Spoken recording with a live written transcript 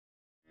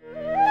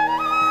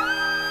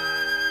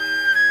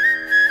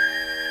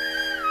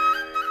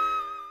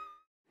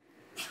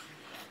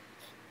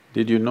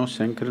Did you know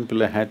Shankaran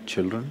Pillai had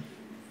children?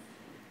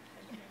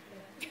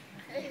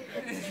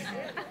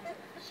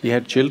 He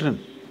had children.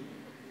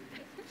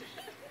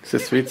 It's a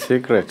sweet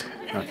secret.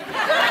 Okay.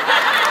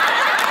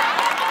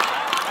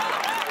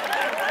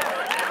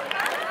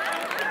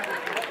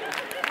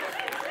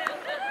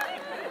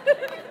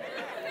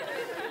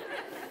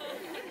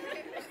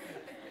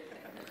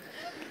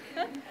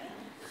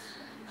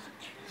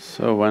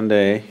 So one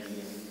day,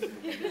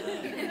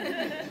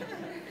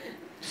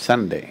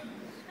 Sunday,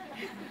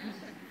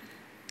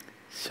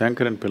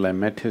 Shankaran Pillai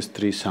met his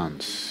three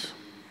sons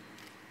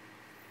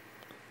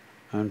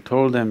and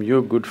told them,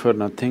 "You good for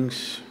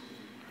nothings,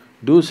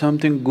 do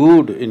something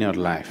good in your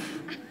life.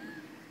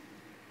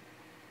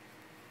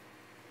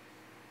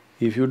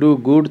 If you do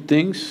good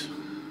things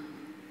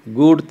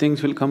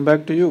will come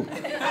back to you."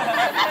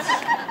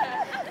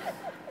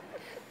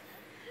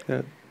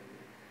 Yeah.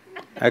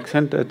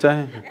 Accent अच्छा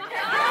है?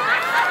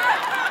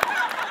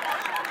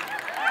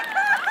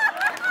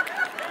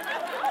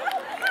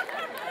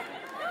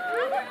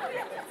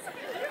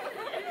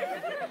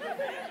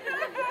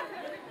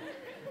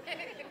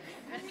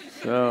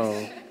 So,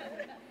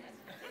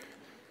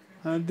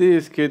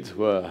 these kids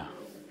were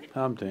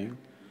something.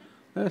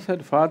 They said,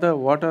 "Father,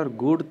 what are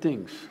good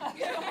things?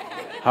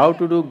 How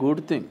to do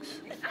good things?"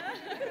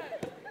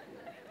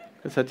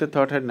 Such a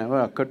thought had never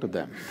occurred to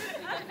them.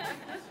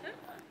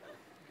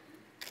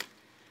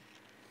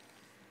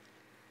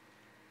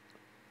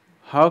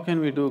 How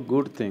can we do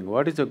good thing?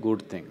 What is a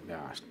good thing? They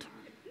asked.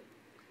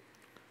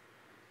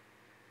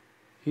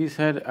 He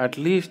said,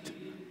 "At least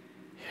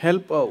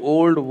help a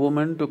old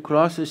woman to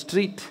cross a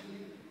street.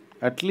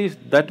 At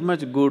least that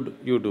much good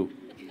you do."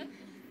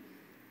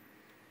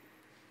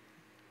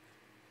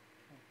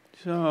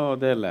 So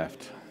they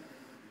left.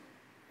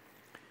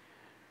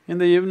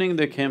 In the evening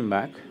they came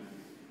back.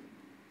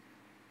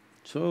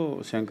 So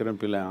Shankaran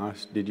Pillai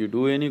asked, "Did you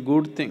do any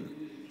good thing?"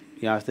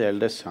 He asked the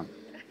eldest son.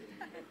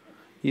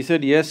 He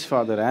said, "Yes,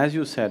 father, as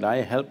you said, I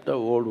helped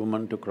a old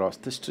woman to cross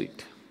the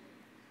street."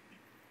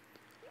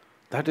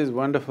 "That is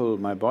wonderful,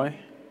 my boy."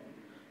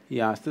 He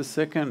asked the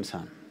second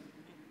son.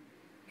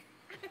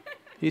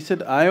 He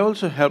said, "I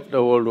also helped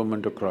a old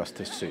woman to cross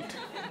the street."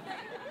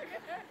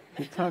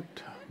 He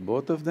thought,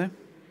 both of them?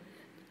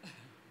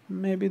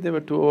 Maybe they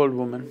were two old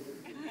women,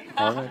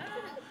 all right.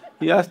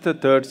 He asked the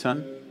third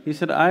son, he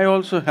said, "I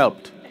also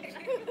helped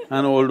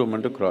an old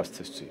woman to cross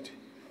the street."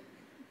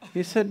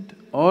 He said,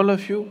 "All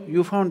of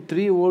you found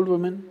three old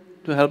women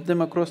to help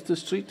them across the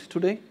street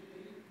today?"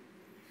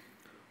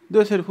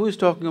 They said, "Who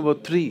is talking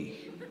about three?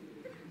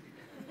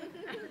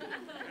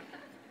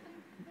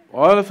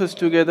 All of us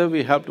together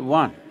we helped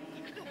one."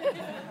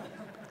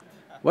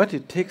 What,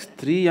 it takes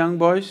three young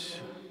boys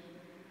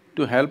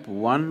to help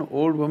one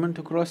old woman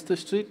to cross the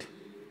street?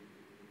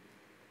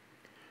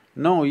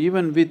 No,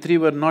 even we three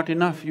were not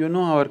enough. You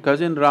know our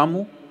cousin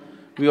Ramu,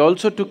 we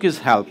also took his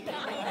help.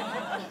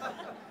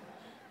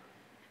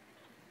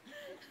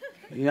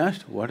 He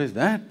asked, "What is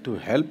that? To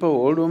help a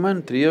old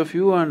woman, three of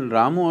you and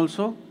Ramu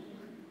also?"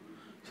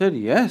 He said,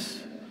 "Yes,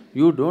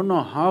 you don't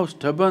know how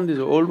stubborn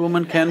this old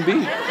woman can be."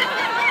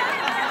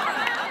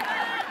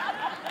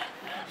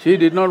 She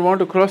did not want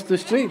to cross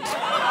the street.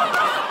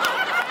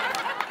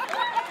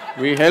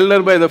 We held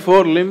her by the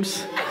four limbs.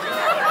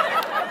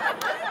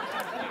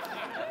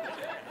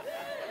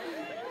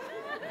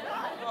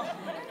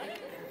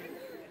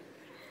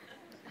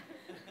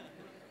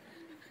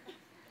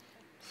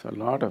 So a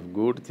lot of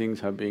good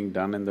things are being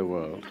done in the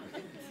world.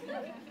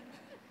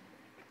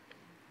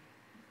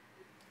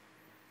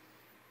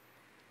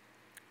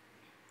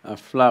 A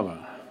flower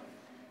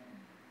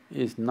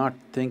is not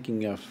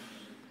thinking of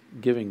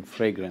giving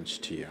fragrance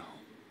to you.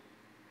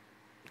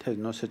 It has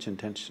no such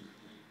intention.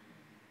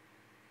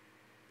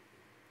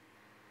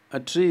 A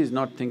tree is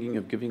not thinking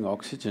of giving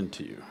oxygen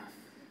to you.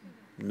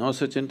 No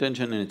such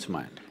intention in its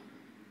mind.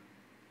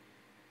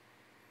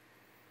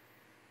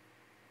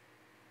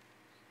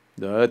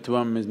 The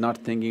earthworm is not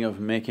thinking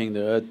of making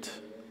the earth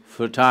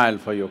fertile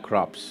for your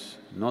crops.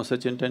 No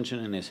such intention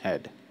in his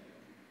head.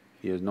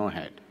 He has no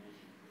head.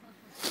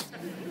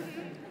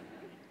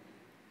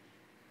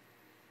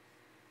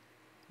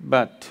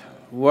 But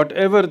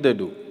whatever they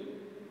do,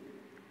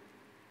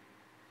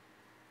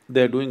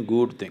 they're doing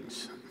good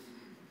things.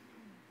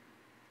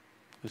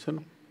 Yes or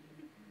no?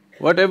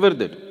 Whatever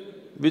they do,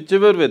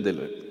 whichever way they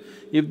do it.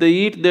 If they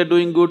eat, they're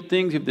doing good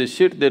things, if they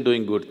shit, they're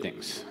doing good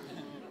things.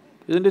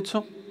 Isn't it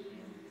so?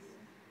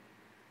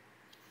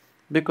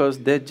 Because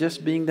they're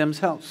just being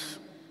themselves.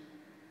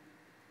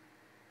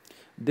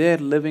 They're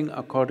living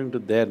according to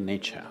their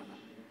nature.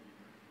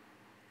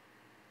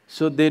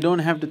 So they don't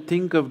have to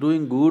think of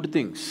doing good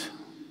things.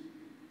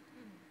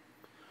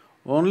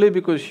 Only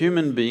because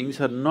human beings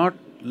are not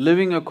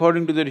living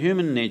according to their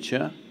human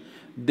nature,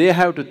 they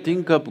have to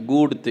think up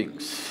good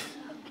things.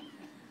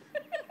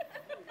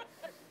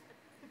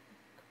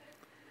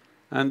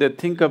 And they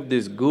think up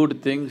these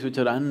good things which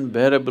are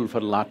unbearable for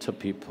lots of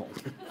people.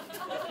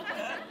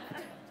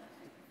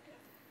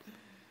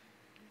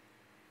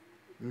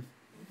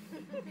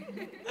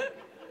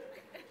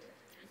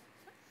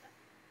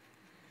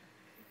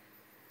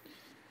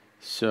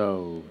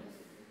 So,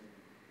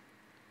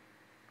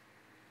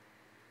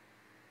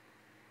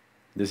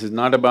 this is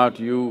not about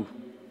you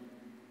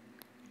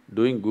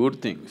doing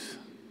good things.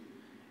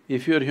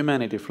 If your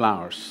humanity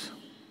flowers,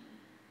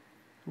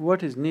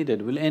 what is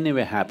needed will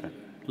anyway happen.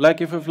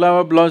 Like if a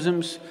flower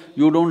blossoms,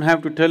 you don't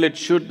have to tell it,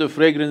 shoot the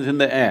fragrance in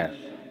the air.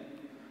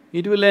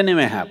 It will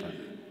anyway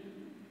happen.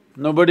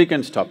 Nobody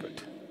can stop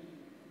it.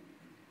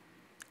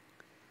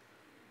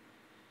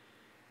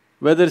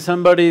 Whether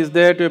somebody is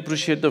there to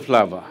appreciate the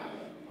flower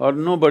or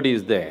nobody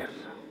is there,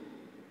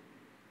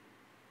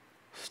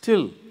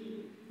 still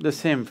the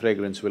same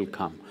fragrance will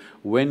come.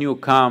 When you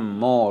come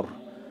more,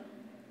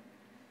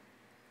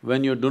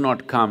 when you do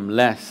not come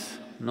less,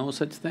 no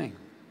such thing.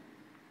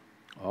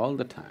 All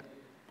the time,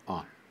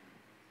 on.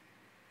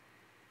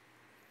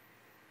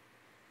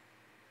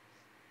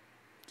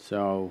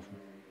 So,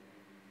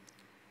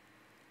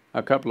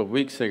 a couple of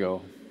weeks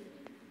ago,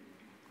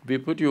 we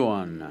put you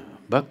on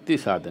bhakti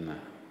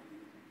sadhana,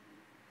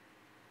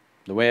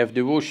 the way of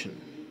devotion.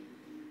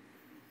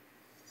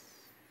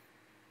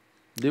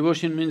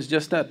 Devotion means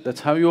just that, that's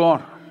how you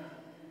are.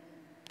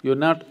 You're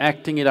not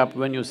acting it up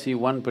when you see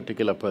one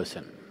particular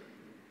person.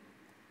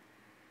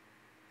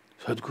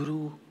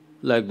 Sadhguru,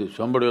 like this,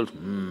 somebody else,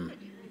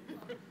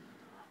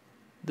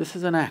 This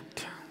is an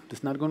act, this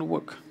is not going to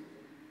work.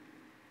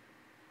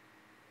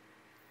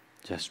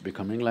 Just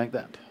becoming like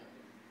that.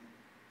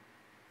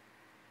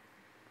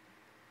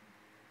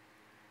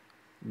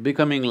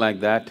 Becoming like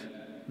that,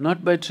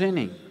 not by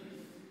training,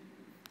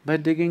 by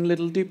digging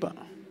little deeper.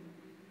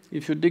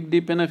 If you dig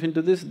deep enough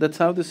into this, that's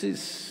how this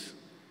is.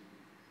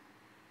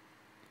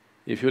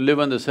 If you live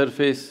on the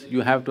surface,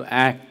 you have to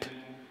act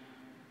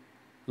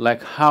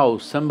like how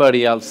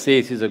somebody else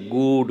says is a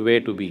good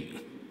way to be.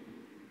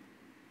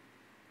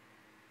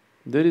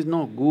 There is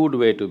no good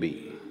way to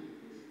be.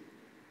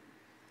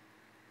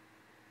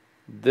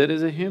 There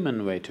is a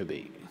human way to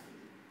be.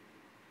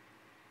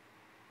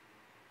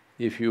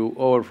 If you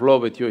overflow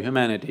with your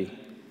humanity,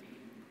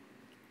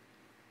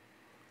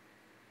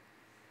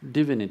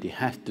 divinity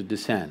has to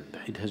descend,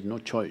 it has no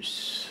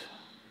choice.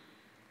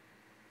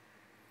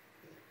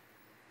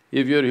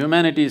 If your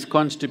humanity is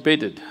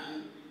constipated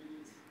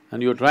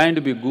and you're trying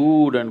to be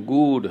good and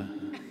good,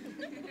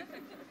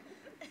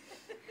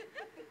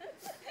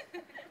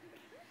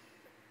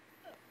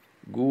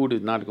 good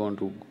is not going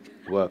to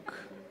work.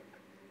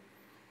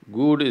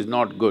 Good is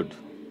not good.